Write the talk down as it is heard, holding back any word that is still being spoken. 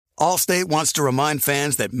Allstate wants to remind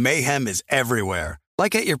fans that mayhem is everywhere,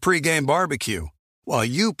 like at your pregame barbecue. While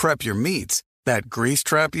you prep your meats, that grease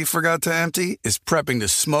trap you forgot to empty is prepping to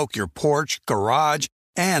smoke your porch, garage,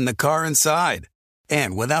 and the car inside.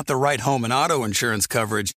 And without the right home and auto insurance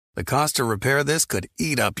coverage, the cost to repair this could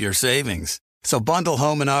eat up your savings. So bundle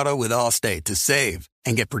home and auto with Allstate to save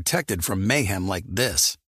and get protected from mayhem like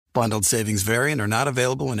this. Bundled savings vary and are not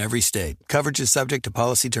available in every state. Coverage is subject to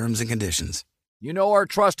policy terms and conditions. You know our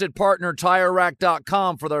trusted partner,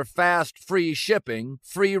 TireRack.com, for their fast, free shipping,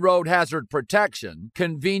 free road hazard protection,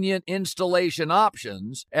 convenient installation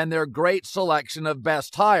options, and their great selection of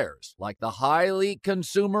best tires, like the highly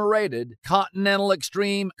consumer-rated Continental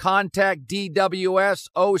Extreme Contact DWS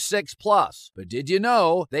 06+. But did you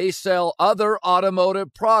know they sell other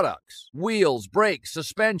automotive products? Wheels, brakes,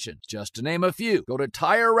 suspension, just to name a few. Go to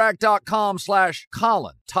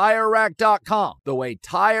TireRack.com/Colin. TireRack.com, the way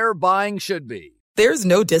tire buying should be. There's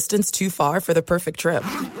no distance too far for the perfect trip.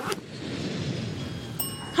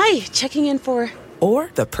 Hi, checking in for...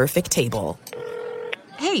 Or the perfect table.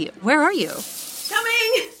 Hey, where are you?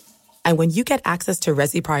 Coming! And when you get access to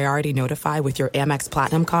Resi Priority Notify with your Amex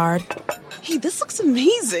Platinum card... Hey, this looks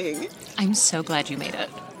amazing! I'm so glad you made it.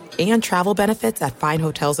 And travel benefits at fine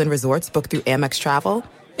hotels and resorts booked through Amex Travel,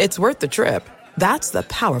 it's worth the trip. That's the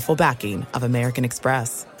powerful backing of American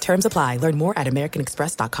Express. Terms apply. Learn more at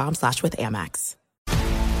americanexpress.com/withAmex.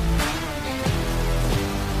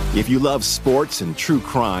 If you love sports and true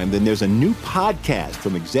crime, then there's a new podcast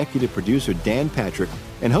from executive producer Dan Patrick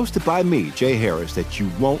and hosted by me, Jay Harris, that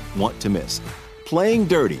you won't want to miss. Playing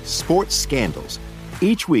Dirty: Sports Scandals.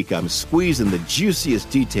 Each week, I'm squeezing the juiciest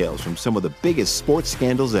details from some of the biggest sports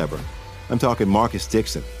scandals ever. I'm talking Marcus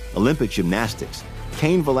Dixon, Olympic gymnastics,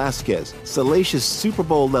 Cain Velasquez, salacious Super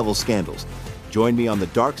Bowl-level scandals. Join me on the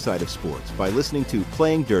dark side of sports by listening to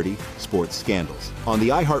Playing Dirty: Sports Scandals on the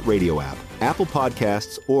iHeartRadio app, Apple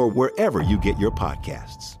Podcasts, or wherever you get your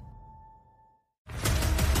podcasts.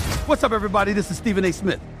 What's up, everybody? This is Stephen A.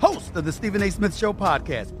 Smith, host of the Stephen A. Smith Show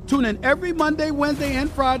podcast. Tune in every Monday, Wednesday, and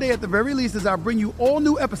Friday at the very least as I bring you all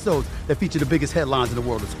new episodes that feature the biggest headlines in the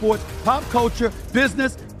world of sports, pop culture,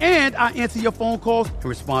 business, and I answer your phone calls and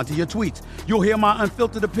respond to your tweets. You'll hear my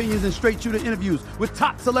unfiltered opinions and straight-shooter interviews with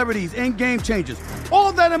top celebrities and game changers.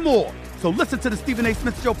 All that and more. So listen to the Stephen A.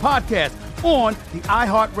 Smith Show podcast on the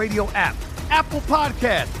iHeartRadio app, Apple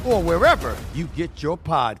Podcasts, or wherever you get your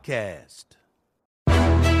podcast.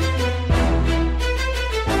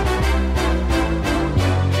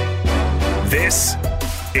 This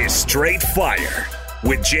is Straight Fire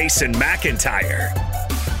with Jason McIntyre.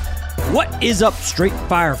 What is up, Straight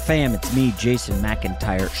Fire fam? It's me, Jason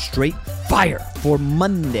McIntyre. Straight Fire for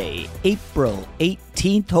Monday, April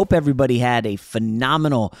 18th. Hope everybody had a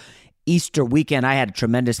phenomenal Easter weekend. I had a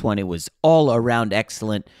tremendous one. It was all around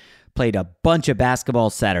excellent. Played a bunch of basketball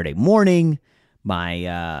Saturday morning.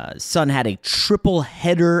 My son had a triple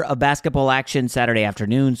header of basketball action Saturday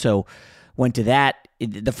afternoon, so went to that.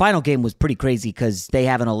 The final game was pretty crazy because they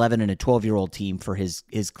have an 11 and a 12-year-old team for his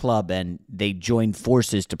club, and they joined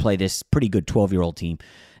forces to play this pretty good 12-year-old team.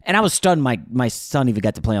 And I was stunned my son even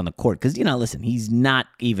got to play on the court because, listen, he's not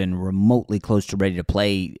even remotely close to ready to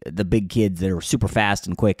play the big kids that are super fast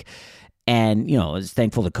and quick. And, I was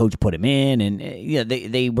thankful the coach put him in, and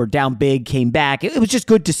they were down big, came back. It was just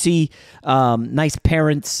good to see nice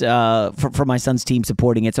parents for my son's team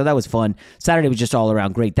supporting it, so that was fun. Saturday was just all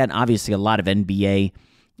around great. Then, obviously, a lot of NBA.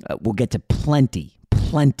 We'll get to plenty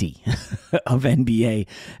of NBA.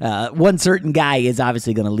 One certain guy is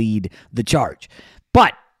obviously going to lead the charge.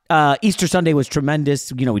 But Easter Sunday was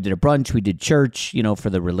tremendous. We did a brunch. We did church, for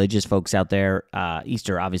the religious folks out there.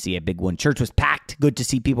 Easter, obviously, a big one. Church was packed. Good to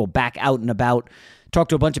see people back out and about. Talked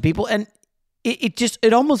to a bunch of people. And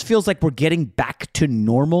it almost feels like we're getting back to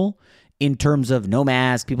normal in terms of no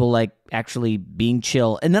mask, people like actually being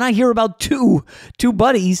chill. And then I hear about two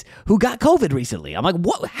buddies who got COVID recently. I'm like,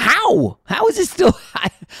 what? How? How is this still?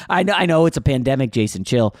 I know it's a pandemic, Jason,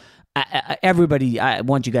 chill. Everybody, I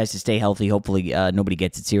want you guys to stay healthy. Hopefully nobody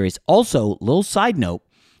gets it serious. Also, little side note,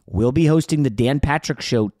 we'll be hosting the Dan Patrick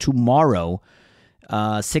Show tomorrow,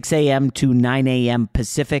 6 a.m. to 9 a.m.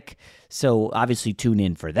 Pacific. So obviously tune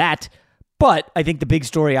in for that. But I think the big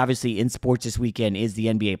story, obviously, in sports this weekend is the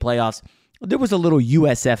NBA playoffs. There was a little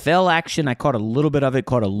USFL action. I caught a little bit of it,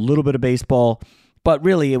 caught a little bit of baseball. But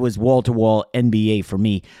really, it was wall-to-wall NBA for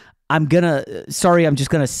me. I'm just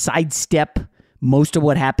going to sidestep most of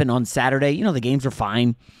what happened on Saturday. The games were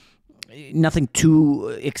fine. Nothing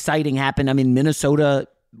too exciting happened. I mean, Minnesota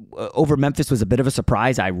over Memphis was a bit of a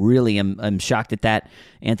surprise. I really am shocked at that.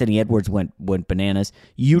 Anthony Edwards went bananas.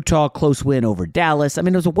 Utah, close win over Dallas. I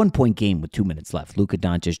mean, it was a 1-point game with 2 minutes left. Luka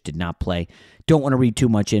Doncic did not play. Don't want to read too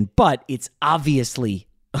much in, but it's obviously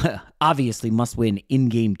must win in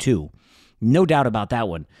game 2. No doubt about that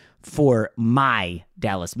one for my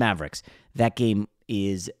Dallas Mavericks. That game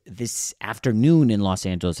is this afternoon in Los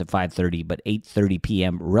Angeles at 5:30, but 8:30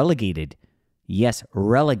 p.m. relegated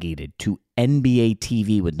to NBA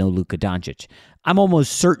TV with no Luka Doncic. I'm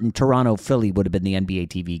almost certain Toronto-Philly would have been the NBA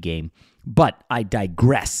TV game, but I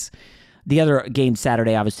digress. The other game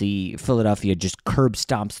Saturday, obviously, Philadelphia just curb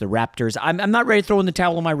stomps the Raptors. I'm not ready to throw in the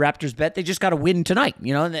towel on my Raptors bet. They just got to win tonight,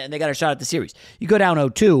 and they got a shot at the series. You go down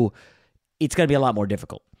 0-2, it's going to be a lot more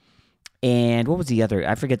difficult. And what was the other?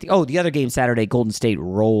 I forget. The other game Saturday, Golden State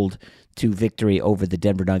rolled to victory over the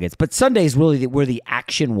Denver Nuggets. But Sunday is really where the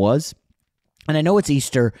action was. And I know it's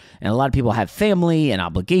Easter, and a lot of people have family and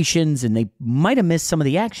obligations, and they might have missed some of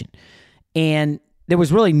the action. And there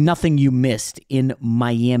was really nothing you missed in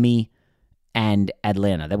Miami and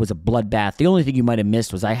Atlanta. That was a bloodbath. The only thing you might have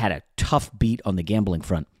missed was I had a tough beat on the gambling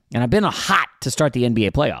front. And I've been hot to start the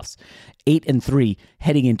NBA playoffs, 8-3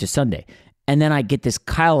 heading into Sunday. And then I get this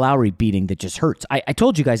Kyle Lowry beating that just hurts. I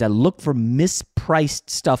told you guys I look for mispriced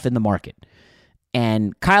stuff in the market.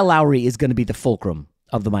 And Kyle Lowry is going to be the fulcrum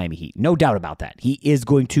of the Miami Heat. No doubt about that. He is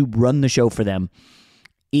going to run the show for them.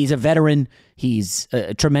 He's a veteran. He's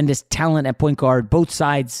a tremendous talent at point guard, both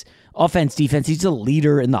sides, offense, defense. He's a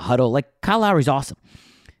leader in the huddle. Like, Kyle Lowry's awesome.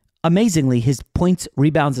 Amazingly, his points,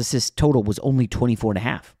 rebounds, assists total was only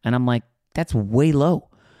 24.5. And I'm like, that's way low.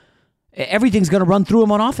 Everything's going to run through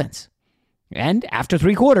him on offense. And after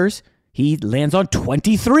 3 quarters, he lands on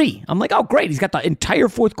 23. I'm like, oh, great. He's got the entire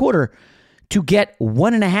fourth quarter to get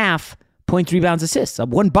 1.5 points, rebounds, assists.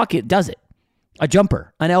 1 bucket does it. A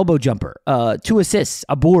jumper, an elbow jumper, 2 assists,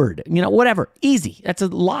 a board, whatever. Easy. That's a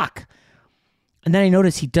lock. And then I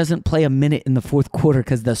notice he doesn't play a minute in the fourth quarter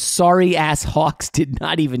because the sorry-ass Hawks did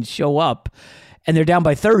not even show up. And they're down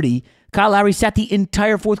by 30. Kyle Lowry sat the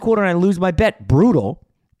entire fourth quarter, and I lose my bet. Brutal.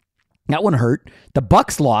 That one hurt. The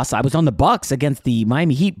Bucks lost. I was on the Bucks against the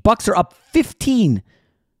Miami Heat. Bucks are up 15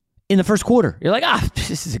 in the first quarter. You're like,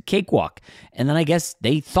 this is a cakewalk. And then I guess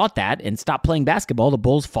they thought that and stopped playing basketball. The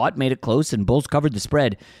Bulls fought, made it close, and Bulls covered the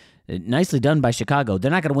spread. Nicely done by Chicago.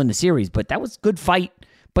 They're not going to win the series, but that was a good fight.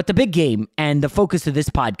 But the big game and the focus of this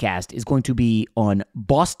podcast is going to be on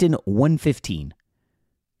Boston 115,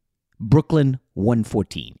 Brooklyn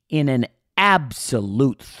 114 in an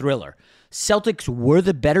absolute thriller. Celtics were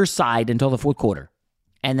the better side until the fourth quarter,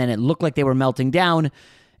 and then it looked like they were melting down.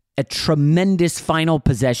 A tremendous final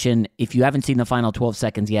possession. If you haven't seen the final 12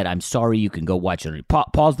 seconds yet, I'm sorry. You can go watch it.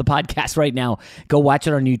 Pause the podcast right now. Go watch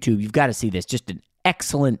it on YouTube. You've got to see this. Just an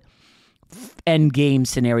excellent end game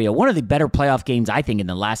scenario. One of the better playoff games, I think, in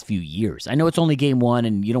the last few years. I know it's only game 1,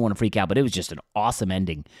 and you don't want to freak out, but it was just an awesome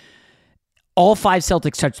ending. All 5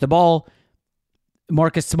 Celtics touched the ball.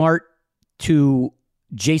 Marcus Smart to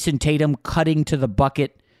Jason Tatum cutting to the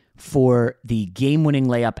bucket for the game-winning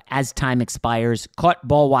layup as time expires. Caught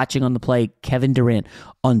ball watching on the play. Kevin Durant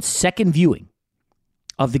on second viewing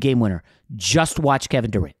of the game winner. Just watch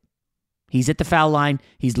Kevin Durant. He's at the foul line.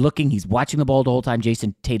 He's looking. He's watching the ball the whole time.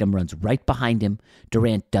 Jason Tatum runs right behind him.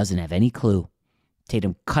 Durant doesn't have any clue.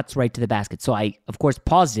 Tatum cuts right to the basket. So I, of course,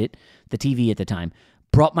 paused it, the TV at the time,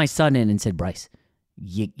 brought my son in and said, Bryce,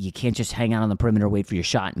 you can't just hang out on the perimeter, wait for your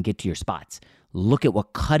shot, and get to your spots. Look at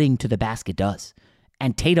what cutting to the basket does.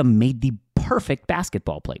 And Tatum made the perfect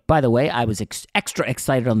basketball play. By the way, I was extra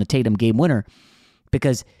excited on the Tatum game winner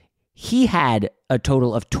because he had a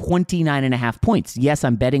total of 29.5 points. Yes,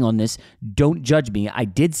 I'm betting on this. Don't judge me. I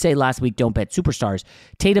did say last week, don't bet superstars.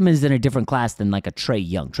 Tatum is in a different class than like a Trae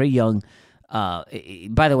Young. Trae Young,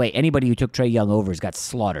 by the way, anybody who took Trae Young over has got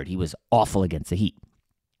slaughtered. He was awful against the Heat.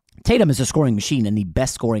 Tatum is a scoring machine and the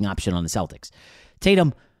best scoring option on the Celtics.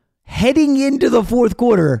 Tatum, heading into the fourth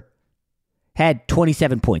quarter, had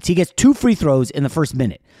 27 points. He gets 2 free throws in the first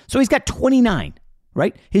minute. So he's got 29,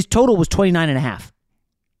 right? His total was 29.5.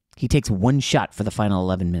 He takes 1 shot for the final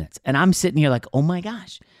 11 minutes. And I'm sitting here like, oh my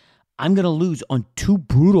gosh, I'm going to lose on 2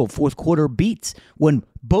 brutal fourth quarter beats when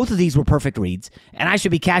both of these were perfect reads, and I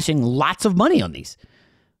should be cashing lots of money on these.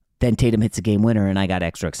 Then Tatum hits a game winner, and I got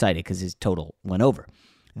extra excited because his total went over.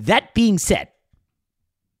 That being said,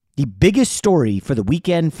 the biggest story for the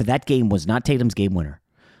weekend for that game was not Tatum's game winner.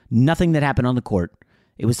 Nothing that happened on the court.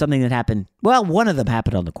 It was something that happened, well, one of them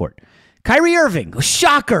happened on the court. Kyrie Irving,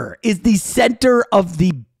 shocker, is the center of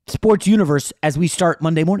the sports universe as we start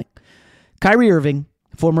Monday morning. Kyrie Irving,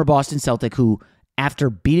 former Boston Celtic, who after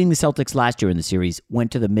beating the Celtics last year in the series,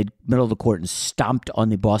 went to the middle of the court and stomped on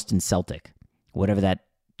the Boston Celtic, whatever that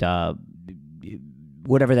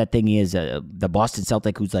thing is, the Boston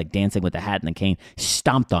Celtic who's like dancing with the hat and the cane,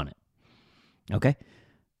 stomped on it. Okay?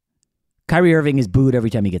 Kyrie Irving is booed every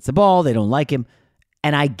time he gets the ball. They don't like him.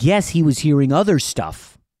 And I guess he was hearing other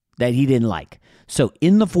stuff that he didn't like. So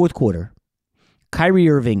in the fourth quarter, Kyrie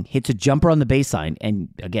Irving hits a jumper on the baseline. And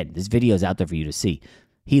again, this video is out there for you to see.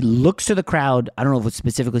 He looks to the crowd, I don't know if it's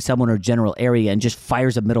specifically someone or general area, and just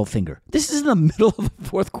fires a middle finger. This is in the middle of the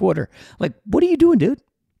fourth quarter. Like, what are you doing, dude?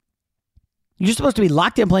 You're supposed to be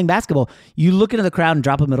locked in playing basketball. You look into the crowd and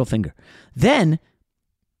drop a middle finger. Then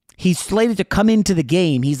he's slated to come into the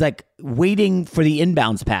game. He's like waiting for the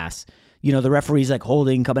inbounds pass. You know, the referee's like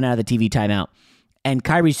holding, coming out of the TV timeout. And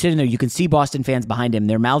Kyrie's sitting there. You can see Boston fans behind him.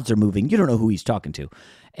 Their mouths are moving. You don't know who he's talking to.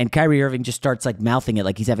 And Kyrie Irving just starts like mouthing it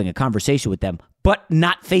like he's having a conversation with them, but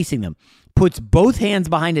not facing them. Puts both hands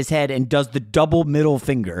behind his head and does the double middle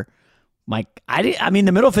finger. I mean,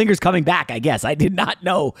 the middle finger's coming back, I guess. I did not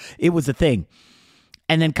know it was a thing.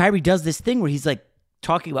 And then Kyrie does this thing where he's like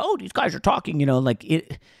talking about, oh, these guys are talking, you know, like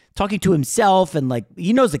talking to himself. And like,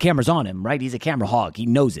 he knows the camera's on him, right? He's a camera hog. He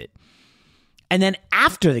knows it. And then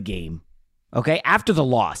after the game, okay, after the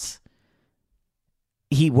loss,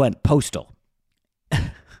 he went postal.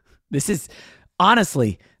 This is,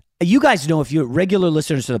 honestly, you guys know, if you're regular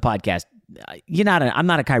listeners to the podcast, I'm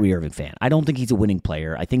not a Kyrie Irving fan. I don't think he's a winning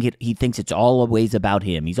player. I think he thinks it's always about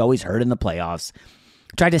him. He's always hurt in the playoffs.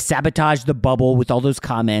 Tried to sabotage the bubble with all those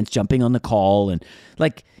comments, jumping on the call. And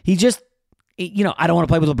like, he just, you know, I don't want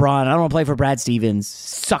to play with LeBron. I don't want to play for Brad Stevens.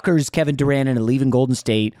 Suckers Kevin Durant into leaving Golden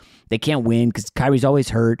State. They can't win because Kyrie's always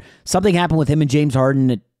hurt. Something happened with him and James Harden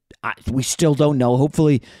that we still don't know.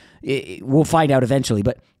 Hopefully, we'll find out eventually.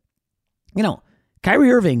 But, you know, Kyrie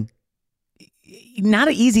Irving, not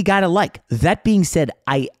an easy guy to like. That being said,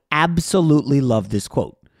 I absolutely love this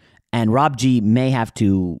quote. And Rob G may have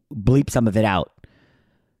to bleep some of it out.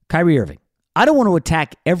 Kyrie Irving, I don't want to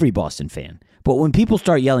attack every Boston fan, but when people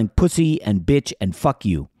start yelling pussy and bitch and fuck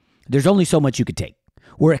you, there's only so much you could take.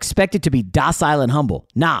 We're expected to be docile and humble.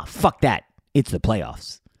 Nah, fuck that. It's the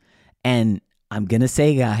playoffs. And I'm going to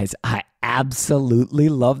say, guys, I absolutely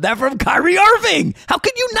love that from Kyrie Irving. How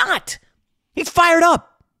could you not? He's fired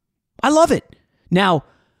up. I love it. Now,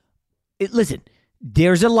 listen,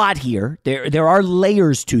 there's a lot here. There are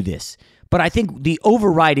layers to this. But I think the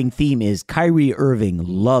overriding theme is Kyrie Irving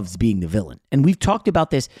loves being the villain. And we've talked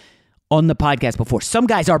about this on the podcast before. Some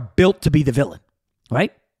guys are built to be the villain,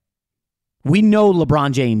 right? We know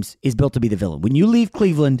LeBron James is built to be the villain. When you leave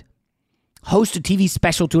Cleveland, host a TV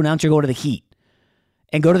special to announce you're going to the Heat,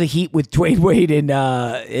 and go to the Heat with Dwayne Wade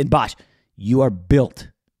and Bosh, you are built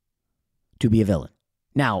to be a villain.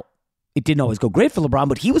 Now, it didn't always go great for LeBron,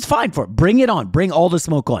 but he was fine for it. Bring it on. Bring all the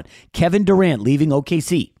smoke on. Kevin Durant leaving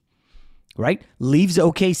OKC, right? Leaves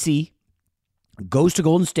OKC, goes to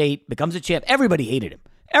Golden State, becomes a champ. Everybody hated him.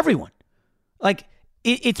 Everyone. Like,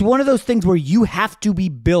 it's one of those things where you have to be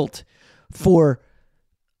built for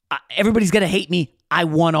everybody's going to hate me. I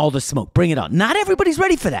want all the smoke. Bring it on. Not everybody's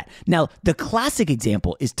ready for that. Now, the classic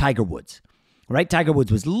example is Tiger Woods, right? Tiger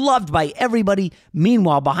Woods was loved by everybody.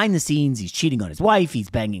 Meanwhile, behind the scenes, he's cheating on his wife. He's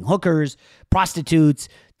banging hookers, prostitutes,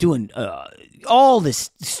 doing all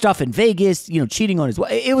this stuff in Vegas, you know, cheating on his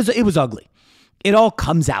wife. It was ugly. It all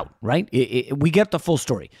comes out, right? We get the full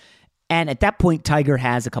story. And at that point, Tiger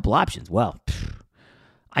has a couple options. Well,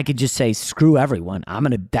 I could just say, screw everyone.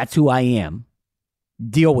 That's who I am.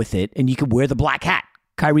 Deal with it, and you can wear the black hat.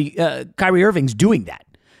 Kyrie Irving's doing that.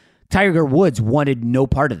 Tiger Woods wanted no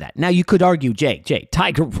part of that. Now, you could argue, Jay,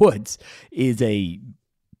 Tiger Woods is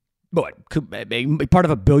part of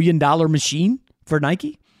a $1 billion machine for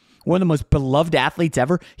Nike. One of the most beloved athletes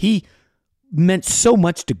ever. He meant so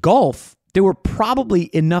much to golf. There were probably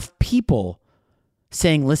enough people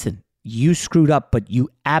saying, listen, you screwed up, but you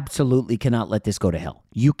absolutely cannot let this go to hell.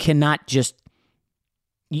 You cannot just,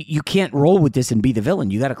 you can't roll with this and be the villain.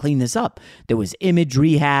 You got to clean this up. There was image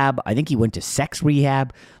rehab. I think he went to sex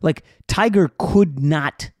rehab. Like, Tiger could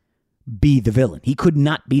not be the villain. He could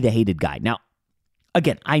not be the hated guy. Now,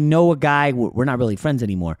 again, I know a guy, we're not really friends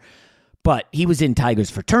anymore, but he was in Tiger's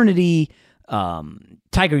fraternity.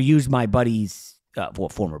 Tiger used my buddy's,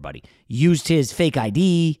 former buddy, used his fake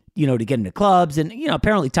ID, to get into clubs. And,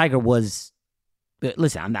 apparently Tiger was,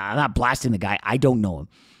 listen, I'm not blasting the guy. I don't know him.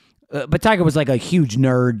 But Tiger was like a huge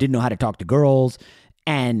nerd, didn't know how to talk to girls.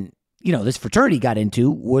 And, this fraternity got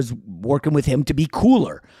into was working with him to be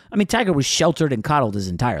cooler. I mean, Tiger was sheltered and coddled his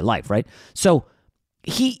entire life, right? So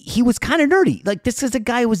he was kind of nerdy. Like, this is a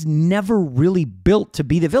guy who was never really built to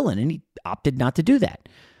be the villain, and he opted not to do that.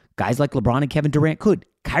 Guys like LeBron and Kevin Durant could.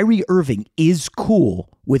 Kyrie Irving is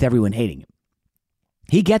cool with everyone hating him.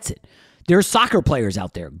 He gets it. There are soccer players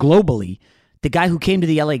out there globally. The guy who came to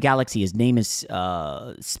the LA Galaxy, his name is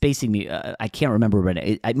spacing me. I can't remember, but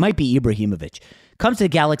it might be Ibrahimovic. Comes to the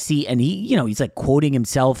Galaxy and he's like quoting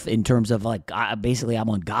himself in terms of like, basically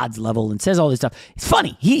I'm on God's level, and says all this stuff. It's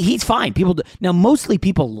funny. He's fine. Now, mostly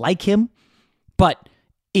people like him, but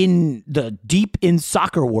in the deep in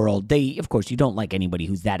soccer world, of course, you don't like anybody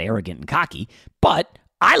who's that arrogant and cocky, but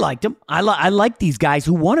I liked him. I like these guys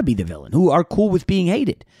who want to be the villain, who are cool with being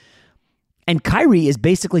hated. And Kyrie is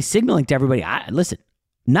basically signaling to everybody, listen,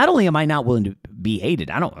 not only am I not willing to be hated,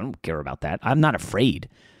 I don't care about that. I'm not afraid.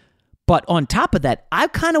 But on top of that, I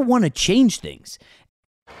kind of want to change things.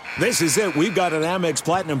 This is it. We've got an Amex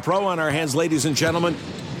Platinum Pro on our hands, ladies and gentlemen.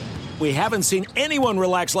 We haven't seen anyone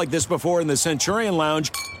relax like this before in the Centurion Lounge.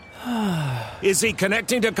 Is he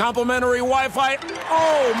connecting to complimentary Wi-Fi?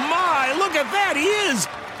 Oh, my. Look at that. He is.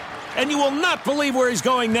 And you will not believe where he's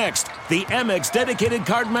going next. The Amex dedicated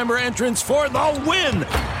card member entrance for the win.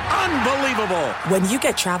 Unbelievable. When you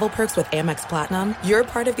get travel perks with Amex Platinum, you're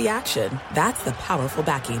part of the action. That's the powerful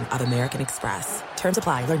backing of American Express. Terms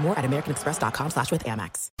apply. Learn more at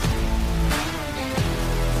americanexpress.com/withAmex.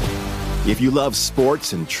 If you love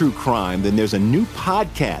sports and true crime, then there's a new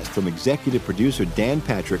podcast from executive producer Dan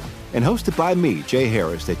Patrick and hosted by me, Jay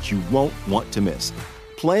Harris, that you won't want to miss.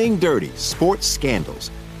 Playing Dirty: Sports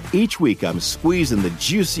Scandals. Each week, I'm squeezing the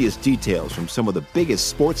juiciest details from some of the biggest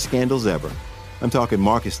sports scandals ever. I'm talking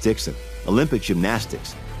Marcus Dixon, Olympic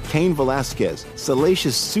gymnastics, Cain Velasquez,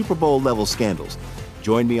 salacious Super Bowl-level scandals.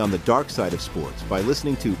 Join me on the dark side of sports by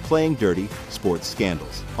listening to Playing Dirty: Sports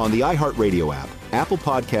Scandals on the iHeartRadio app, Apple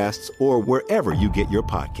Podcasts, or wherever you get your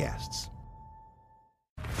podcasts.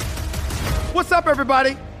 What's up,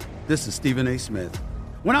 everybody? This is Stephen A. Smith.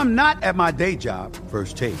 When I'm not at my day job,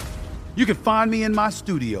 First Take, you can find me in my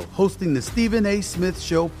studio hosting the Stephen A. Smith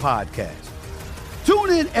Show podcast.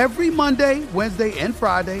 Tune in every Monday, Wednesday, and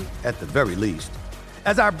Friday, at the very least,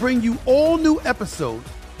 as I bring you all new episodes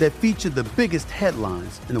that feature the biggest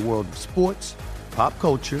headlines in the world of sports, pop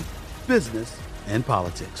culture, business, and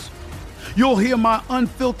politics. You'll hear my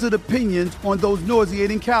unfiltered opinions on those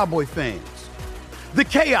nauseating Cowboy fans, the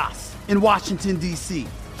chaos in Washington, D.C.,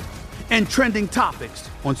 and trending topics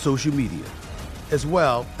on social media, as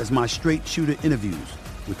well as my straight shooter interviews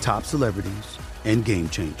with top celebrities and game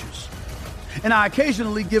changers. And I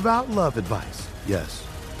occasionally give out love advice. Yes,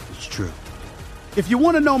 it's true. If you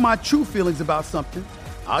want to know my true feelings about something,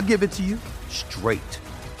 I'll give it to you straight.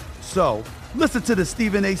 So listen to the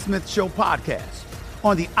Stephen A. Smith Show podcast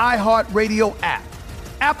on the iHeartRadio app,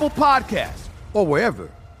 Apple Podcasts, or wherever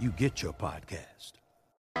you get your podcast.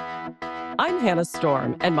 I'm Hannah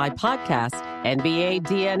Storm, and my podcast, NBA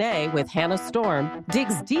DNA with Hannah Storm,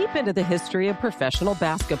 digs deep into the history of professional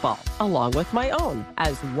basketball, along with my own,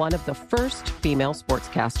 as one of the first female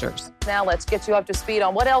sportscasters. Now let's get you up to speed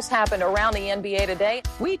on what else happened around the NBA today.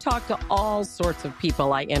 We talk to all sorts of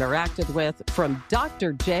people I interacted with, from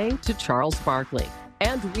Dr. J to Charles Barkley,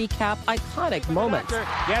 and recap iconic moments.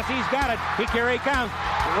 Yes, he's got it. Here he comes.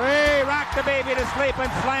 Way rock the baby to sleep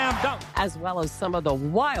and slam dunk. As well as some of the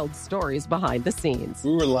wild stories behind the scenes.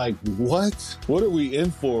 We were like, what? What are we in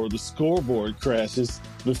for? The scoreboard crashes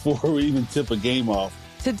before we even tip a game off.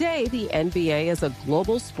 Today, the NBA is a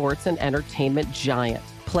global sports and entertainment giant.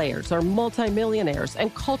 Players are multimillionaires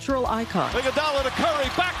and cultural icons. Iguodala to Curry,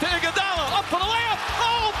 back to Iguodala, up for the layup.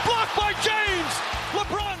 Oh, blocked by James.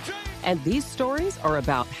 LeBron James. And these stories are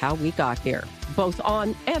about how we got here, both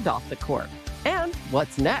on and off the court. And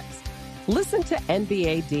what's next? Listen to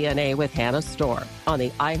NBA DNA with Hannah Storm on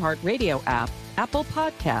the iHeartRadio app, Apple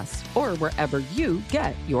Podcasts, or wherever you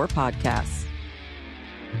get your podcasts.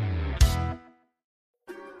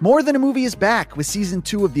 More Than a Movie is back with Season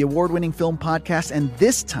 2 of the award-winning film podcast, and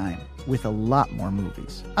this time with a lot more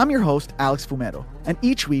movies. I'm your host, Alex Fumero, and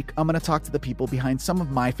each week I'm going to talk to the people behind some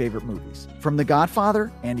of my favorite movies. From The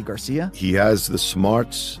Godfather, Andy Garcia. He has the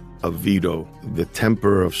smarts of Vito, the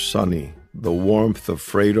temper of Sonny, the warmth of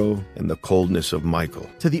Fredo, and the coldness of Michael.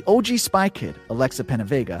 To the OG Spy Kid, Alexa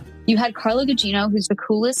Penavega. You had Carla Gugino, who's the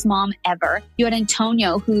coolest mom ever. You had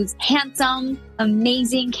Antonio, who's handsome,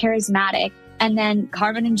 amazing, charismatic. And then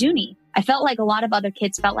Carmen and Junie. I felt like a lot of other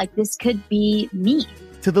kids felt like this could be me.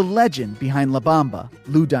 To the legend behind La Bamba,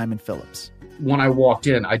 Lou Diamond Phillips. When I walked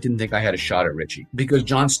in, I didn't think I had a shot at Richie because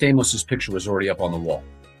John Stamos' picture was already up on the wall.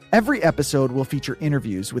 Every episode will feature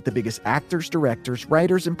interviews with the biggest actors, directors,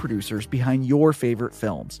 writers, and producers behind your favorite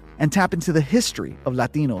films and tap into the history of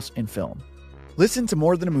Latinos in film. Listen to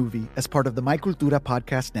More Than a Movie as part of the My Cultura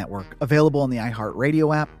Podcast Network, available on the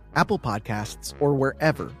iHeartRadio app, Apple Podcasts, or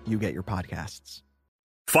wherever you get your podcasts.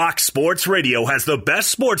 Fox Sports Radio has the best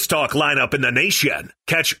sports talk lineup in the nation.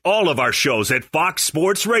 Catch all of our shows at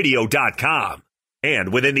foxsportsradio.com.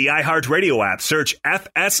 And within the iHeartRadio app, search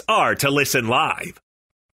FSR to listen live.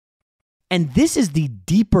 And this is the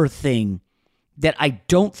deeper thing that I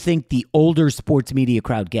don't think the older sports media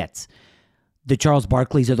crowd gets. The Charles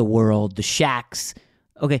Barkleys of the world, the Shaqs.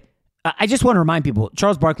 Okay, I just want to remind people,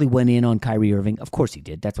 Charles Barkley went in on Kyrie Irving. Of course he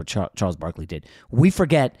did. That's what Charles Barkley did. We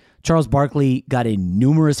forget Charles Barkley got in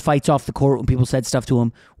numerous fights off the court when people said stuff to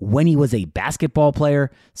him. When he was a basketball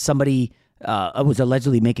player, somebody was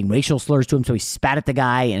allegedly making racial slurs to him, so he spat at the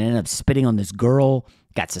guy and ended up spitting on this girl,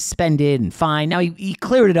 got suspended and fined. Now, he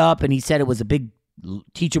cleared it up, and he said it was a big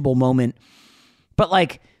teachable moment. But,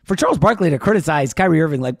 like, for Charles Barkley to criticize Kyrie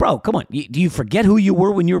Irving, like, bro, come on. Do you forget who you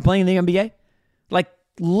were when you were playing in the NBA? Like,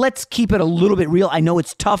 let's keep it a little bit real. I know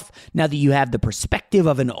it's tough now that you have the perspective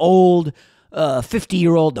of an old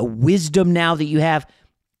 50-year-old, the wisdom now that you have.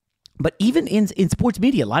 But even in sports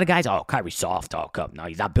media, a lot of guys, oh, Kyrie's soft. Oh, come, no,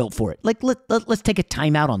 he's not built for it. Like, let's take a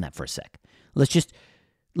time out on that for a sec.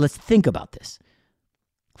 Let's think about this.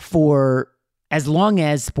 For as long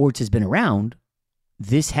as sports has been around,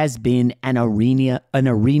 this has been an arena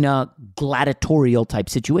gladiatorial type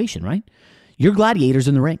situation, right? You're gladiators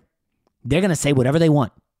in the ring. They're going to say whatever they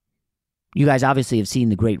want. You guys obviously have seen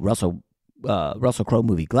the great Russell Crowe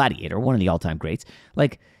movie Gladiator, one of the all-time greats.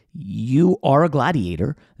 Like, you are a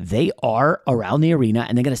gladiator. They are around the arena,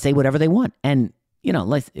 and they're going to say whatever they want. And, you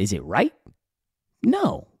know, is it right?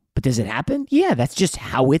 No. But does it happen? Yeah, that's just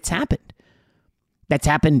how it's happened. That's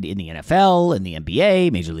happened in the NFL, in the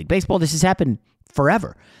NBA, Major League Baseball. This has happened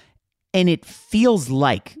forever. And it feels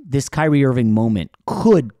like this Kyrie Irving moment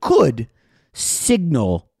could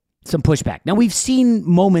signal some pushback. Now, we've seen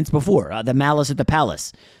moments before, the Malice at the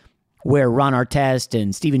Palace, where Ron Artest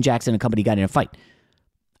and Steven Jackson and company got in a fight.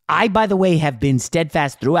 I, by the way, have been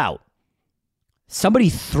steadfast throughout. Somebody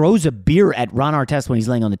throws a beer at Ron Artest when he's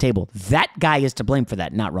laying on the table. That guy is to blame for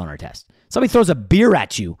that, not Ron Artest. Somebody throws a beer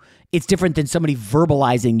at you. It's different than somebody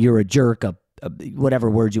verbalizing you're a jerk, whatever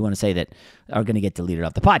words you want to say that are going to get deleted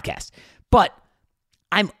off the podcast. But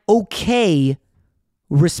I'm okay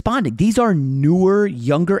responding. These are newer,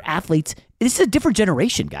 younger athletes. This is a different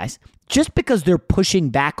generation, guys. Just because they're pushing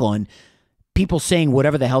back on people saying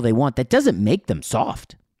whatever the hell they want, that doesn't make them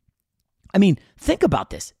soft. I mean, think about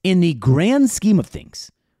this. In the grand scheme of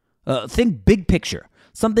things, think big picture.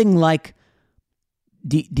 Something like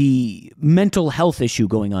the mental health issue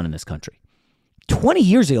going on in this country. 20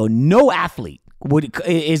 years ago, no athlete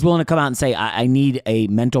is willing to come out and say, I need a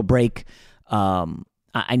mental break. I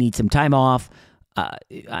need some time off.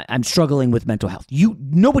 I'm struggling with mental health.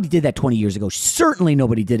 Nobody did that 20 years ago. Certainly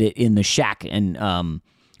nobody did it in the Shaq and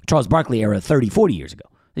Charles Barkley era 30, 40 years ago.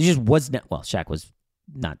 It just wasn't, well, Shaq was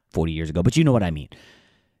not 40 years ago, but you know what I mean.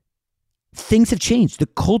 Things have changed. The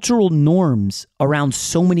cultural norms around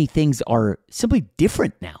so many things are simply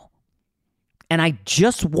different now. And I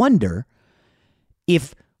just wonder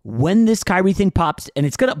if when this Kyrie thing pops, and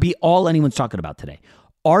it's going to be all anyone's talking about today,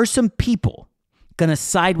 are some people going to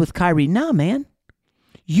side with Kyrie? Nah, man.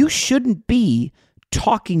 You shouldn't be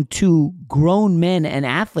talking to grown men and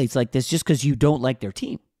athletes like this just because you don't like their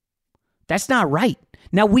team. That's not right.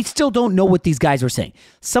 Now, we still don't know what these guys are saying.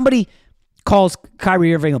 Somebody calls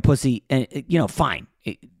Kyrie Irving a pussy, and, fine.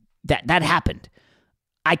 That happened.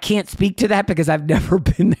 I can't speak to that because I've never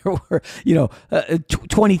been there where,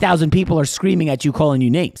 20,000 people are screaming at you, calling you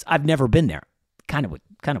names. I've never been there. Kind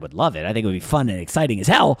of would love it. I think it would be fun and exciting as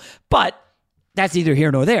hell, but that's neither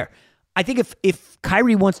here nor there. I think if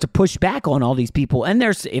Kyrie wants to push back on all these people, and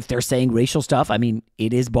if they're saying racial stuff, I mean,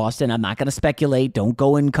 it is Boston. I'm not going to speculate. Don't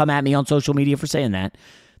go and come at me on social media for saying that.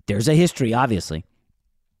 There's a history, obviously.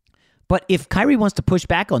 But if Kyrie wants to push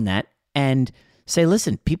back on that and say,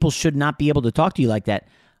 listen, people should not be able to talk to you like that,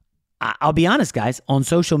 I'll be honest, guys, on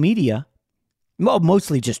social media, well,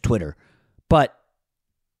 mostly just Twitter, but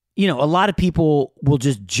a lot of people will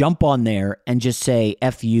just jump on there and just say,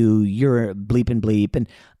 F you, you're bleep and bleep. And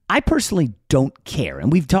I personally don't care.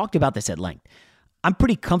 And we've talked about this at length. I'm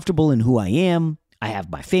pretty comfortable in who I am. I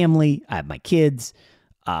have my family. I have my kids.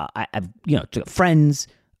 I have, friends.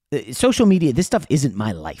 Social media, this stuff isn't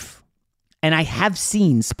my life. And I have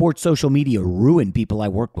seen sports social media ruin people I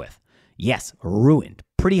work with. Yes, ruined.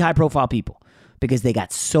 Pretty high profile people because they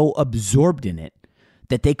got so absorbed in it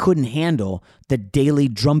that they couldn't handle the daily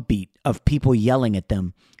drumbeat of people yelling at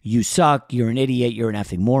them. You suck. You're an idiot. You're an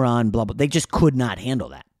effing moron. Blah, blah. They just could not handle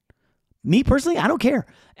that. Me personally, I don't care.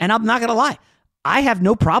 And I'm not going to lie. I have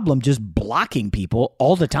no problem just blocking people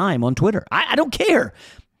all the time on Twitter. I don't care.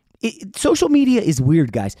 social media is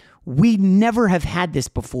weird, guys. We never have had this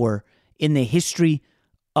before in the history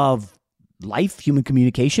of life, human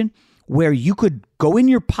communication, where you could go in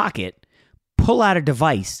your pocket, pull out a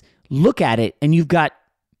device, look at it, and you've got,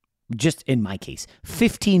 just in my case,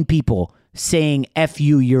 15 people saying, F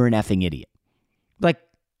you, you're an effing idiot. Like,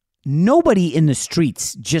 nobody in the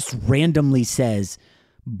streets just randomly says,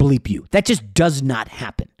 bleep you. That just does not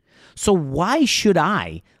happen. So why should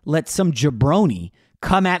I let some jabroni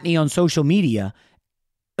come at me on social media,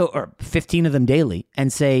 or 15 of them daily,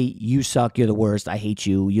 and say, you suck, you're the worst, I hate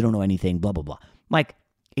you, you don't know anything, blah, blah, blah. Like,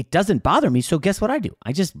 it doesn't bother me, so guess what I do?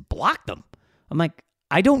 I just block them. I'm like,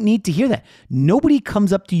 I don't need to hear that. Nobody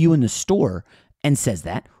comes up to you in the store and says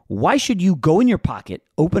that. Why should you go in your pocket,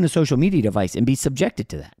 open a social media device, and be subjected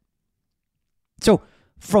to that? So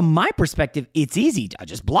from my perspective, it's easy. I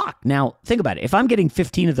just block. Now, think about it. If I'm getting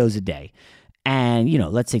 15 of those a day, and,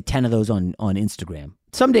 let's say 10 of those on Instagram,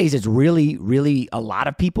 some days it's really, really a lot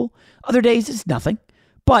of people. Other days it's nothing.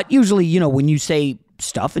 But usually, when you say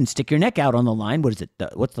stuff and stick your neck out on the line, what is it?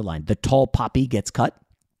 What's the line? The tall poppy gets cut.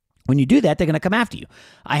 When you do that, they're going to come after you.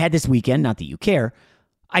 I had this weekend, not that you care,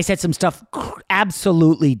 I said some stuff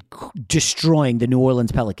absolutely destroying the New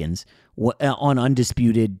Orleans Pelicans on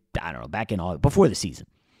Undisputed, I don't know, back in August, before the season,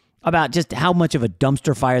 about just how much of a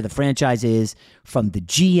dumpster fire the franchise is, from the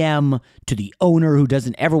GM to the owner who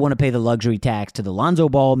doesn't ever want to pay the luxury tax to the Lonzo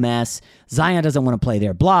Ball mess. Zion doesn't want to play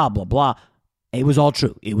there, blah, blah, blah. It was all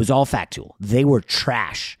true. It was all factual. They were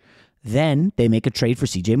trash. Then they make a trade for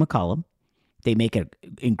CJ McCollum. They make an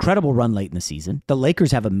incredible run late in the season. The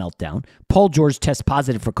Lakers have a meltdown. Paul George tests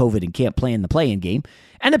positive for COVID and can't play in the play-in game.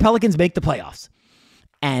 And the Pelicans make the playoffs.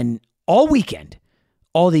 And all weekend,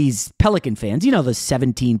 all these Pelican fans, the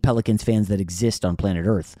 17 Pelicans fans that exist on planet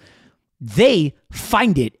Earth, they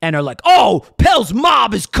find it and are like, oh, Pel's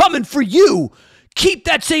mob is coming for you. Keep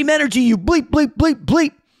that same energy, you bleep, bleep, bleep,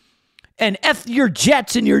 bleep. And F your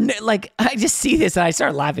Jets and your, like, I just see this and I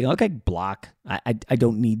start laughing. Okay, block. I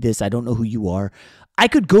don't need this. I don't know who you are. I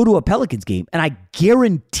could go to a Pelicans game and I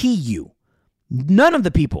guarantee you none of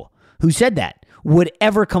the people who said that would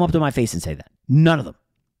ever come up to my face and say that. None of them.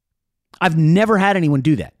 I've never had anyone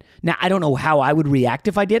do that. Now, I don't know how I would react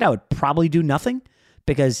if I did. I would probably do nothing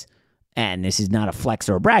because, and this is not a flex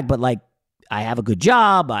or a brag, but like, I have a good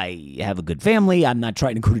job. I have a good family. I'm not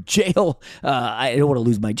trying to go to jail. I don't want to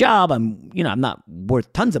lose my job. I'm not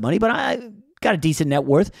worth tons of money, but I got a decent net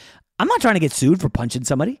worth. I'm not trying to get sued for punching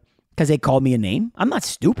somebody because they called me a name. I'm not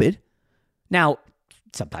stupid. Now,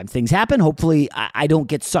 sometimes things happen. Hopefully, I don't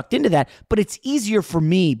get sucked into that, but it's easier for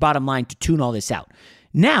me, bottom line, to tune all this out.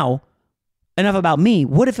 Now, enough about me.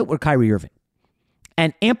 What if it were Kyrie Irving?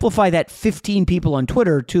 And amplify that 15 people on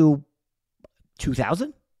Twitter to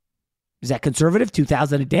 2,000? Is that conservative?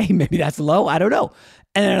 2,000 a day? Maybe that's low. I don't know.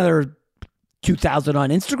 And another 2,000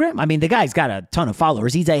 on Instagram. I mean, the guy's got a ton of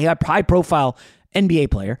followers. He's a high-profile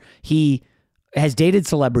NBA player. He has dated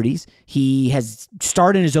celebrities. He has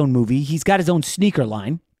starred in his own movie. He's got his own sneaker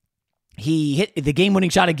line. He hit the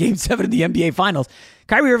game-winning shot in Game 7 in the NBA Finals.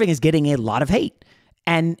 Kyrie Irving is getting a lot of hate.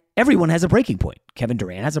 And everyone has a breaking point. Kevin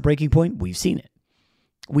Durant has a breaking point. We've seen it.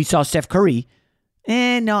 We saw Steph Curry.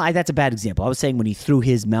 That's a bad example. I was saying when he threw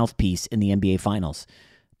his mouthpiece in the NBA Finals.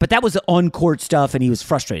 But that was on-court stuff, and he was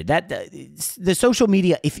frustrated. The social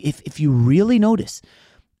media, if you really notice,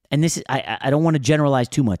 and this is, I don't want to generalize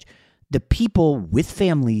too much, the people with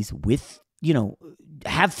families, with,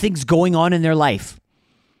 have things going on in their life,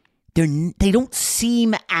 they don't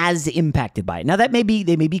seem as impacted by it. Now, they may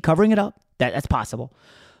be covering it up. That's possible.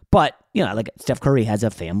 But, like Steph Curry has a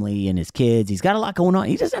family and his kids. He's got a lot going on.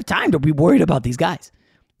 He doesn't have time to be worried about these guys.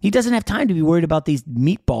 He doesn't have time to be worried about these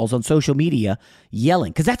meatballs on social media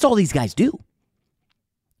yelling, because that's all these guys do.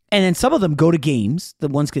 And then some of them go to games, the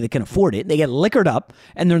ones that can afford it. They get liquored up,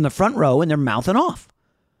 and they're in the front row, and they're mouthing off.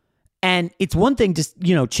 And it's one thing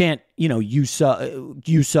to, chant, you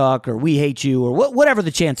suck, or we hate you, or whatever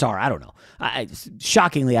the chants are. I don't know.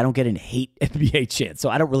 Shockingly, I don't get into hate NBA chants, so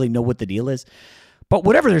I don't really know what the deal is. But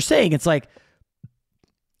whatever they're saying, it's like,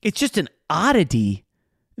 it's just an oddity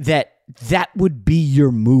that would be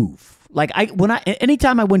your move. Like,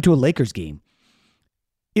 anytime I went to a Lakers game,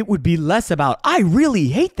 it would be less about, I really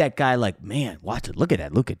hate that guy. Like, man, watch it. Look at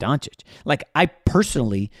that. Luka Doncic. Like, I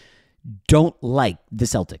personally don't like the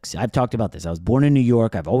Celtics. I've talked about this. I was born in New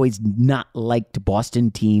York. I've always not liked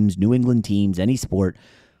Boston teams, New England teams, any sport.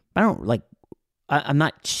 I'm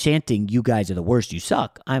not chanting, you guys are the worst, you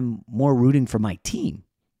suck. I'm more rooting for my team,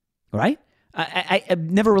 right?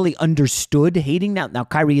 I've never really understood hating. Now,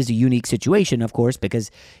 Kyrie is a unique situation, of course,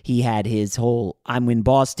 because he had his whole, I'm in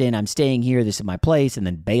Boston, I'm staying here, this is my place, and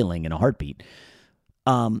then bailing in a heartbeat.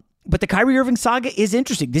 But the Kyrie Irving saga is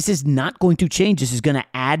interesting. This is not going to change. This is going to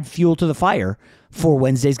add fuel to the fire for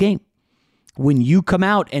Wednesday's game. When you come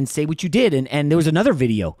out and say what you did, and there was another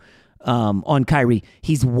video on Kyrie.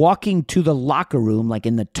 He's walking to the locker room, like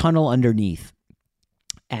in the tunnel underneath.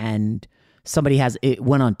 And it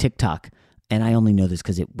went on TikTok. And I only know this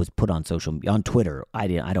because it was put on on Twitter. I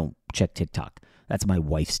don't check TikTok. That's my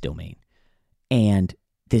wife's domain. And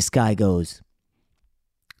this guy goes,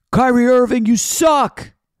 "Kyrie Irving, you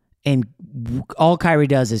suck." And all Kyrie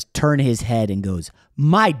does is turn his head and goes,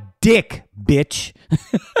 "My dick, bitch."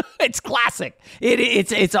 It's classic.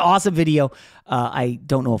 It's an awesome video. I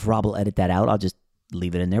don't know if Rob will edit that out. I'll just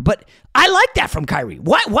leave it in there. But I like that from Kyrie.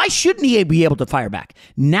 Why shouldn't he be able to fire back?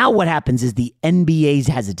 Now what happens is the NBA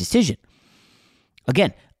has a decision.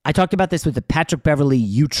 Again, I talked about this with the Patrick Beverley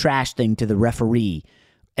 "you trash" thing to the referee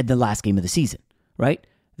at the last game of the season, right?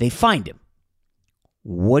 They fined him.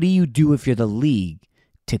 What do you do if you're the league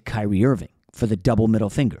to Kyrie Irving for the double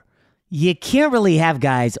middle finger? You can't really have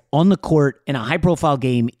guys on the court in a high-profile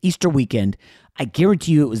game Easter weekend. I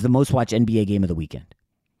guarantee you it was the most-watched NBA game of the weekend.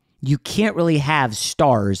 You can't really have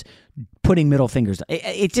stars putting middle fingers.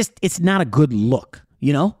 It's not a good look,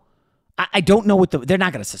 you know? I don't know they're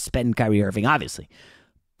not going to suspend Kyrie Irving, obviously.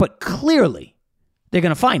 But clearly, they're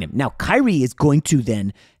going to fine him. Now, Kyrie is going to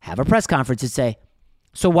then have a press conference and say,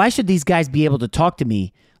 so why should these guys be able to talk to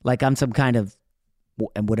me like I'm some kind of,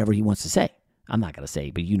 and whatever he wants to say. I'm not going to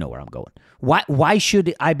say, but you know where I'm going. Why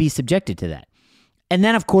should I be subjected to that? And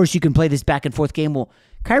then, of course, you can play this back and forth game. Well,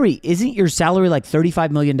 Kyrie, isn't your salary like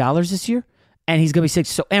 $35 million this year? And he's going to be 6.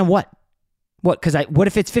 So, and what? What? Because what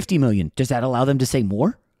if it's $50 million? Does that allow them to say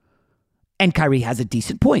more? And Kyrie has a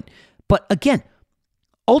decent point. But again,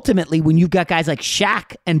 ultimately, when you've got guys like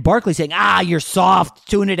Shaq and Barkley saying, you're soft,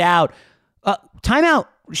 tune it out. Time out.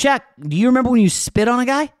 Shaq, do you remember when you spit on a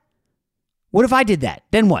guy? What if I did that?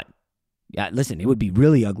 Then what? Yeah, listen, it would be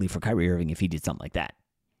really ugly for Kyrie Irving if he did something like that.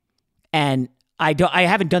 And I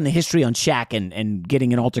haven't done the history on Shaq and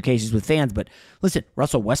getting in altercations with fans, but listen,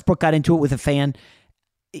 Russell Westbrook got into it with a fan.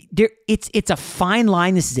 It's a fine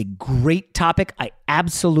line. This is a great topic. I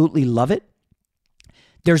absolutely love it.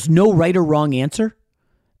 There's no right or wrong answer.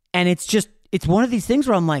 And it's one of these things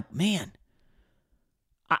where I'm like, man,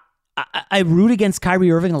 I root against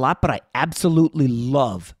Kyrie Irving a lot, but I absolutely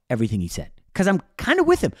love everything he said because I'm kind of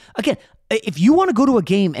with him. Again, if you want to go to a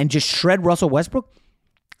game and just shred Russell Westbrook,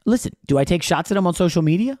 listen, do I take shots at him on social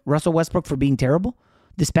media, Russell Westbrook, for being terrible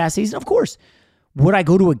this past season? Of course. Would I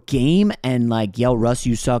go to a game and like yell, "Russ,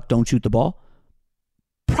 you suck, don't shoot the ball"?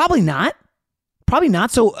 Probably not.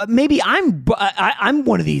 So maybe I'm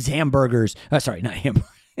one of these hamburgers. Sorry, not hamburgers.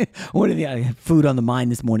 One of the food on the mind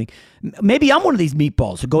this morning. Maybe I'm one of these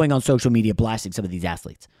meatballs who going on social media blasting some of these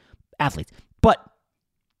athletes. But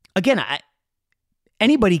again,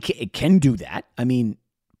 anybody can do that. I mean,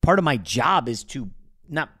 part of my job is to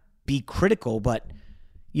not be critical, but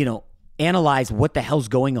analyze what the hell's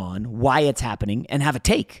going on, why it's happening, and have a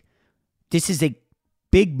take. This is a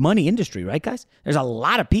big money industry, right, guys? There's a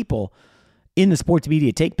lot of people in the sports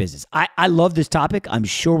media take business. I love this topic. I'm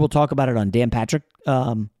sure we'll talk about it on Dan Patrick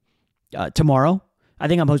tomorrow. I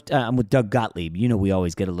think I'm with Doug Gottlieb. We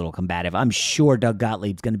always get a little combative. I'm sure Doug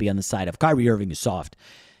Gottlieb's going to be on the side of Kyrie Irving is soft.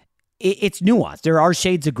 It's nuanced. There are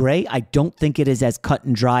shades of gray. I don't think it is as cut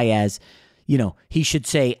and dry as, he should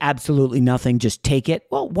say absolutely nothing, just take it.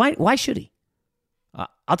 Well, why should he?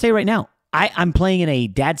 I'll tell you right now, I'm playing in a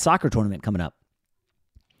dad soccer tournament coming up.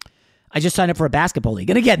 I just signed up for a basketball league.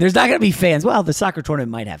 And again, there's not going to be fans. Well, the soccer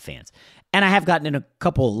tournament might have fans. And I have gotten in a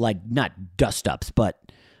couple, not dust-ups, but,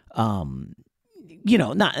 not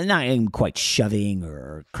even quite shoving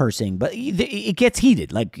or cursing, but it gets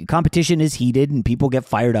heated. Like, competition is heated and people get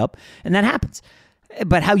fired up, and that happens.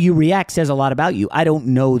 But how you react says a lot about you. I don't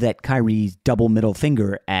know that Kyrie's double middle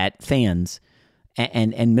finger at fans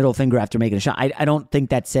and middle finger after making a shot, I don't think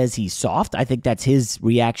that says he's soft. I think that's his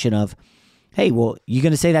reaction of, hey, well, you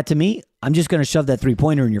going to say that to me? I'm just going to shove that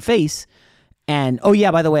three-pointer in your face. And, oh,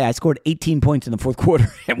 yeah, by the way, I scored 18 points in the fourth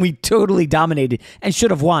quarter, and we totally dominated and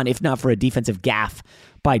should have won if not for a defensive gaffe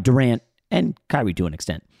by Durant and Kyrie to an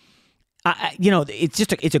extent.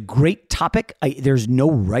 It's a great topic. There's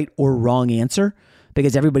no right or wrong answer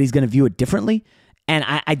because everybody's going to view it differently. And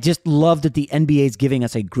I just love that the NBA is giving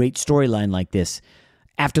us a great storyline like this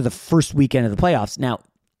after the first weekend of the playoffs. Now,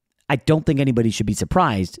 I don't think anybody should be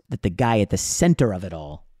surprised that the guy at the center of it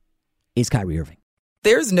all is Kyrie Irving.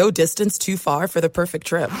 There's no distance too far for the perfect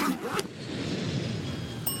trip.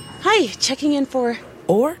 Hi, checking in for...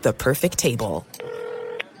 Or the perfect table.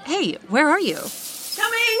 Hey, where are you?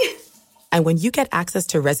 Coming! And when you get access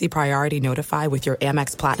to Resi Priority Notify with your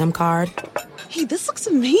Amex Platinum card... Hey, this looks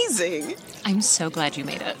amazing. I'm so glad you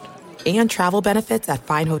made it. And travel benefits at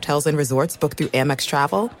fine hotels and resorts booked through Amex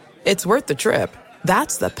Travel, it's worth the trip.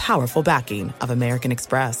 That's the powerful backing of American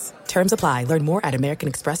Express. Terms apply. Learn more at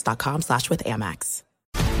americanexpress.com/withAmex.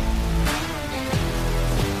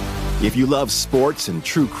 If you love sports and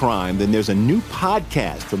true crime, then there's a new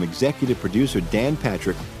podcast from executive producer Dan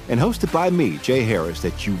Patrick and hosted by me, Jay Harris,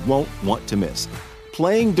 that you won't want to miss.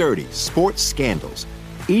 Playing Dirty: Sports Scandals.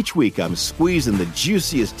 Each week, I'm squeezing the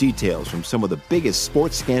juiciest details from some of the biggest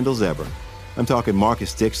sports scandals ever. I'm talking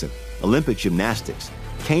Marcus Dixon, Olympic gymnastics,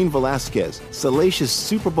 Cain Velasquez, salacious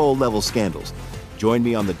Super Bowl-level scandals. Join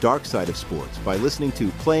me on the dark side of sports by listening to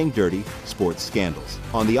Playing Dirty: Sports Scandals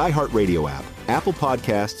on the iHeartRadio app, Apple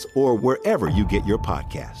Podcasts, or wherever you get your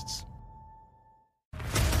podcasts.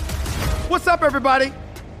 What's up, everybody?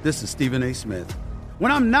 This is Stephen A. Smith.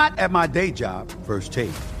 When I'm not at my day job, First Take,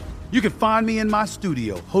 you can find me in my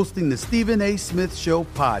studio hosting the Stephen A. Smith Show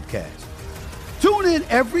podcast. Tune in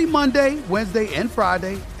every Monday, Wednesday, and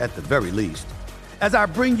Friday, at the very least, as I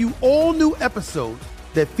bring you all new episodes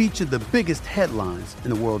that feature the biggest headlines in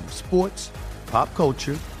the world of sports, pop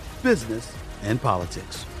culture, business, and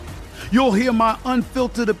politics. You'll hear my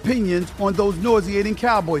unfiltered opinions on those nauseating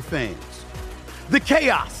Cowboy fans, the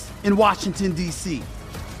chaos in Washington, D.C.,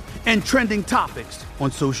 and trending topics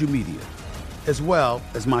on social media, as well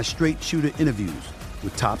as my straight shooter interviews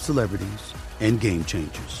with top celebrities and game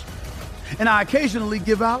changers. And I occasionally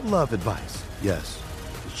give out love advice. Yes,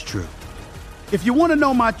 it's true. If you want to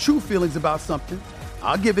know my true feelings about something,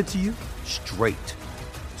 I'll give it to you straight.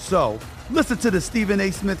 So listen to the Stephen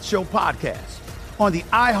A. Smith Show podcast on the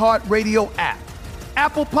iHeartRadio app,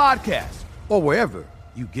 Apple Podcasts, or wherever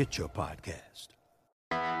you get your podcast.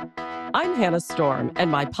 I'm Hannah Storm,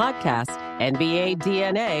 and my podcast, NBA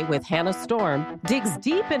DNA with Hannah Storm, digs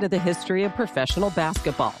deep into the history of professional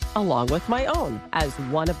basketball, along with my own, as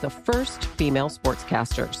one of the first female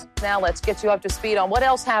sportscasters. Now let's get you up to speed on what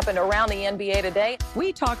else happened around the NBA today.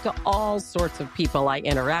 We talk to all sorts of people I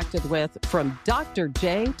interacted with, from Dr.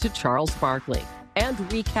 J to Charles Barkley, and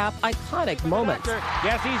recap iconic moments.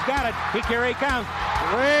 Yes, he's got it. Here he comes.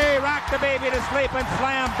 Way rock the baby to sleep and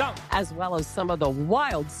slam dunk. As well as some of the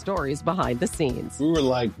wild stories behind the scenes. We were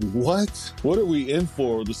like, what? What are we in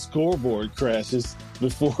for? The scoreboard crashes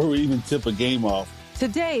before we even tip a game off.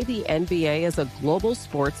 Today, the NBA is a global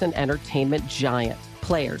sports and entertainment giant.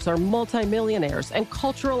 Players are multimillionaires and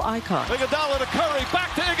cultural icons. Iguodala to Curry,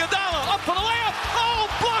 back to Iguodala, up for the layup. Oh,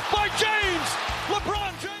 blocked by James.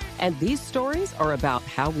 LeBron James. And these stories are about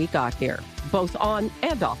how we got here, both on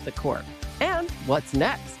and off the court. And what's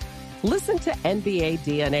next? Listen to NBA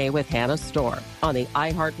DNA with Hannah Storm on the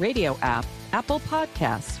iHeartRadio app, Apple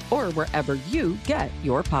Podcasts, or wherever you get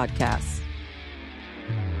your podcasts.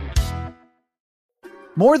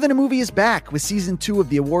 More Than a Movie is back with season 2 of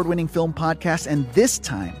the award-winning film podcast, and this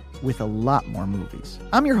time with a lot more movies.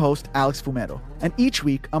 I'm your host, Alex Fumero, and each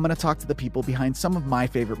week I'm going to talk to the people behind some of my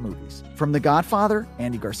favorite movies. From The Godfather,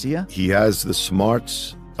 Andy Garcia. He has the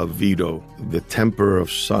smarts of Vito, the temper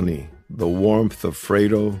of Sonny, the warmth of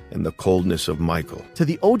Fredo, and the coldness of Michael. To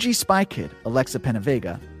the OG Spy Kid, Alexa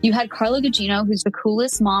Penavega. You had Carla Gugino, who's the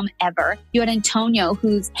coolest mom ever. You had Antonio,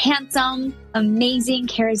 who's handsome, amazing,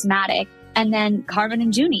 charismatic. And then Carmen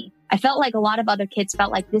and Junie. I felt like a lot of other kids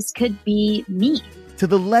felt like this could be me. To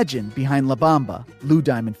the legend behind La Bamba, Lou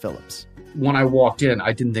Diamond Phillips. When I walked in,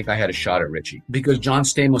 I didn't think I had a shot at Richie because John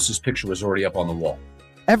Stamos' picture was already up on the wall.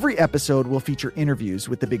 Every episode will feature interviews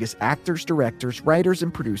with the biggest actors, directors, writers,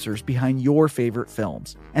 and producers behind your favorite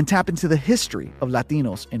films and tap into the history of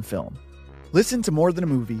Latinos in film. Listen to More Than a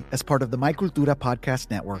Movie as part of the My Cultura Podcast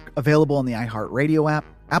Network, available on the iHeartRadio app,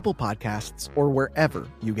 Apple Podcasts, or wherever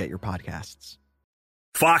you get your podcasts.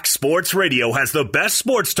 Fox Sports Radio has the best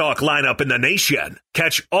sports talk lineup in the nation.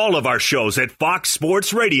 Catch all of our shows at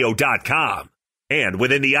foxsportsradio.com. And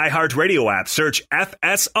within the iHeartRadio app, search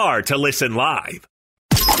FSR to listen live.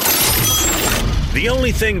 The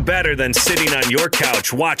only thing better than sitting on your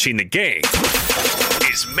couch watching the game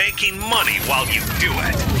is making money while you do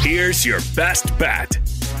it. Here's your best bet.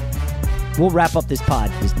 We'll wrap up this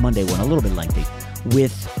pod, this Monday one, a little bit lengthy,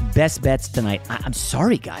 with best bets tonight. I'm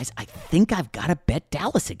sorry, guys. I think I've got to bet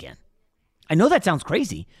Dallas again. I know that sounds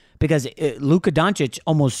crazy because Luka Doncic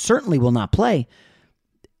almost certainly will not play.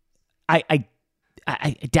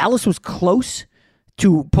 Dallas was close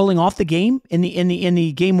to pulling off the game in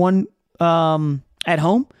the game one at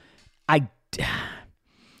home.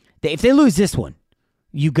 If they lose this one,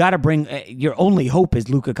 you got to bring your only hope is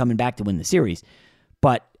Luka coming back to win the series.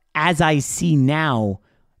 But as I see now,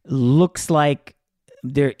 looks like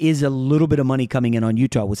there is a little bit of money coming in on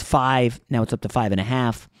Utah. It was 5, now it's up to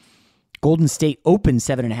 5.5. Golden State opened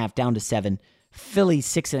 7.5 down to 7. Philly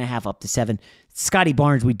 6.5 up to 7. Scotty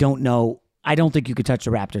Barnes, we don't know. I don't think you could touch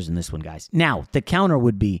the Raptors in this one, guys. Now, the counter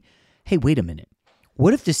would be, hey, wait a minute.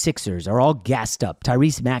 What if the Sixers are all gassed up?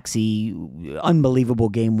 Tyrese Maxey, unbelievable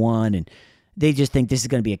game 1, and they just think this is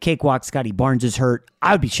going to be a cakewalk. Scotty Barnes is hurt.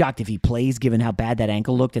 I would be shocked if he plays, given how bad that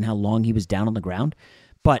ankle looked and how long he was down on the ground.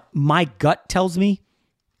 But my gut tells me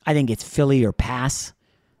I think it's Philly or pass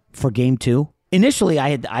for game 2. Initially,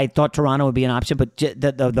 I thought Toronto would be an option, but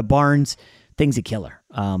the Barnes thing's a killer.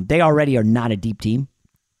 They already are not a deep team.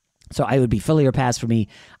 So I would be Philly or pass for me.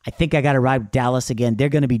 I think I got to ride with Dallas again. They're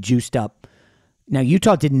going to be juiced up. Now,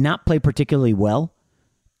 Utah did not play particularly well,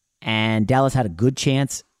 and Dallas had a good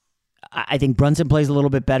chance. I think Brunson plays a little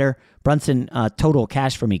bit better. Brunson, total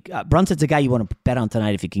cash for me. Brunson's a guy you want to bet on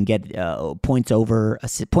tonight if you can get points over,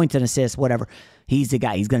 points and assists, whatever. He's the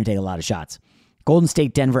guy. He's going to take a lot of shots. Golden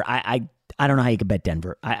State, Denver. I don't know how you can bet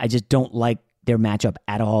Denver. I just don't like their matchup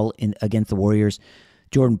at all against the Warriors.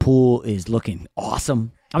 Jordan Poole is looking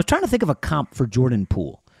awesome. I was trying to think of a comp for Jordan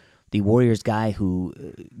Poole, the Warriors guy who,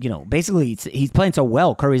 basically he's playing so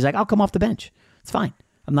well. Curry's like, I'll come off the bench. It's fine.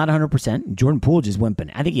 I'm not 100%. Jordan Poole just went,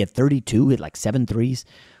 I think he had 32, hit like 7 threes.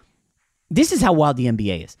 This is how wild the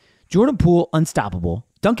NBA is. Jordan Poole, unstoppable.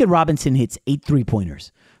 Duncan Robinson hits 8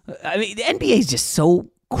 3-pointers. I mean, the NBA is just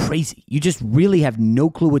so crazy. You just really have no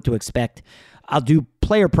clue what to expect. I'll do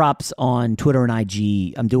player props on Twitter and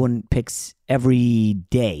IG. I'm doing picks every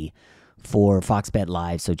day for Fox Bet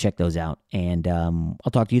Live, so check those out. And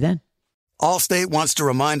I'll talk to you then. Allstate wants to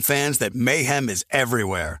remind fans that mayhem is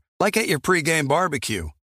everywhere, like at your pregame barbecue.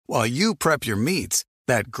 While you prep your meats,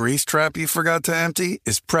 that grease trap you forgot to empty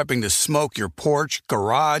is prepping to smoke your porch,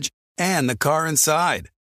 garage, and the car inside.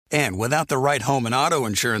 And without the right home and auto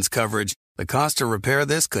insurance coverage, the cost to repair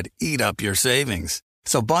this could eat up your savings.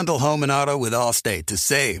 So bundle home and auto with Allstate to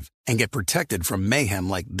save and get protected from mayhem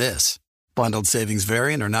like this. Bundled savings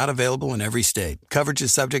vary and are not available in every state. Coverage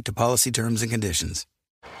is subject to policy terms and conditions.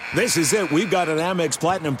 This is it. We've got an Amex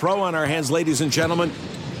Platinum Pro on our hands, ladies and gentlemen.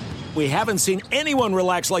 We haven't seen anyone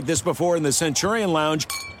relax like this before in the Centurion Lounge.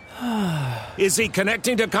 Is he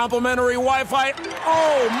connecting to complimentary Wi-Fi?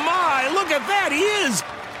 Oh, my! Look at that! He is!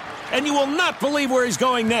 And you will not believe where he's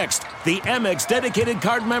going next. The Amex dedicated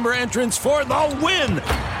card member entrance for the win!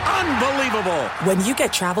 Unbelievable! When you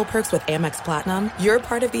get travel perks with Amex Platinum, you're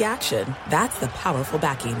part of the action. That's the powerful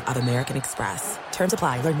backing of American Express. Terms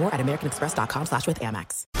apply. Learn more at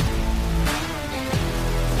americanexpress.com/withAmex.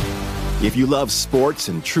 If you love sports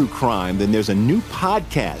and true crime, then there's a new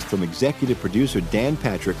podcast from executive producer Dan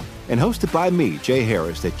Patrick and hosted by me, Jay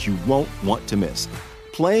Harris, that you won't want to miss.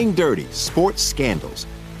 Playing Dirty: Sports Scandals.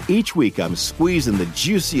 Each week, I'm squeezing the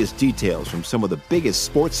juiciest details from some of the biggest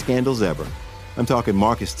sports scandals ever. I'm talking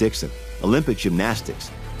Marcus Dixon, Olympic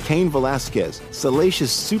gymnastics, Cain Velasquez,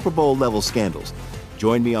 salacious Super Bowl-level scandals.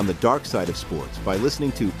 Join me on the dark side of sports by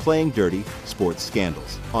listening to Playing Dirty: Sports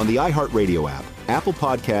Scandals on the iHeartRadio app, Apple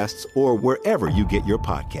Podcasts, or wherever you get your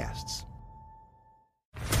podcasts.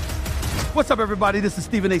 What's up, everybody? This is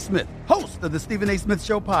Stephen A. Smith, host of the Stephen A. Smith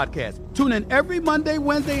Show podcast. Tune in every Monday,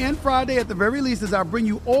 Wednesday, and Friday at the very least as I bring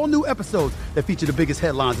you all new episodes that feature the biggest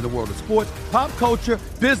headlines in the world of sports, pop culture,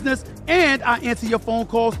 business, and I answer your phone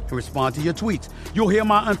calls and respond to your tweets. You'll hear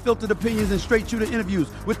my unfiltered opinions and straight-shooter interviews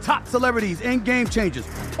with top celebrities and game changers.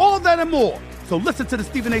 All that and more. So listen to the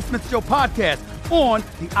Stephen A. Smith Show podcast on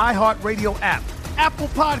the iHeartRadio app, Apple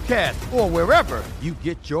Podcasts, or wherever you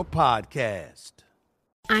get your podcast.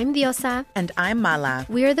 I'm Diosa. And I'm Mala.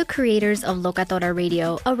 We are the creators of Locatora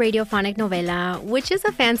Radio, a radiophonic novela, which is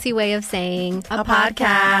a fancy way of saying a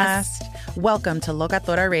podcast. Welcome to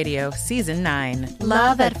Locatora Radio, Season 9.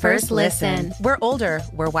 Love at first listen. We're older,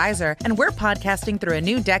 we're wiser, and we're podcasting through a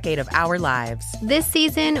new decade of our lives. This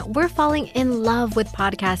season, we're falling in love with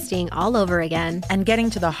podcasting all over again. And getting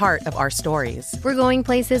to the heart of our stories. We're going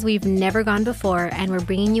places we've never gone before, and we're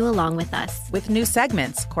bringing you along with us. With new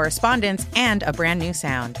segments, correspondence, and a brand new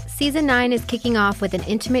sound. Season 9 is kicking off with an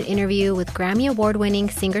intimate interview with Grammy Award-winning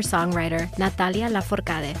singer-songwriter Natalia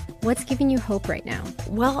Lafourcade. What's giving you hope right now?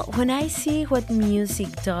 Well, when I see what music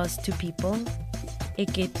does to people,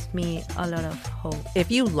 it gives me a lot of hope.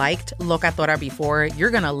 If you liked Locatora before,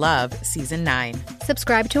 you're going to love Season 9.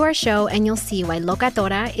 Subscribe to our show and you'll see why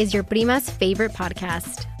Locatora is your prima's favorite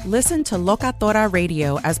podcast. Listen to Locatora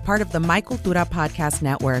Radio as part of the My Cultura Podcast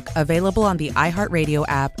Network, available on the iHeartRadio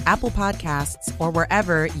app, Apple Podcasts, or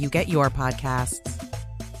wherever you get your podcasts.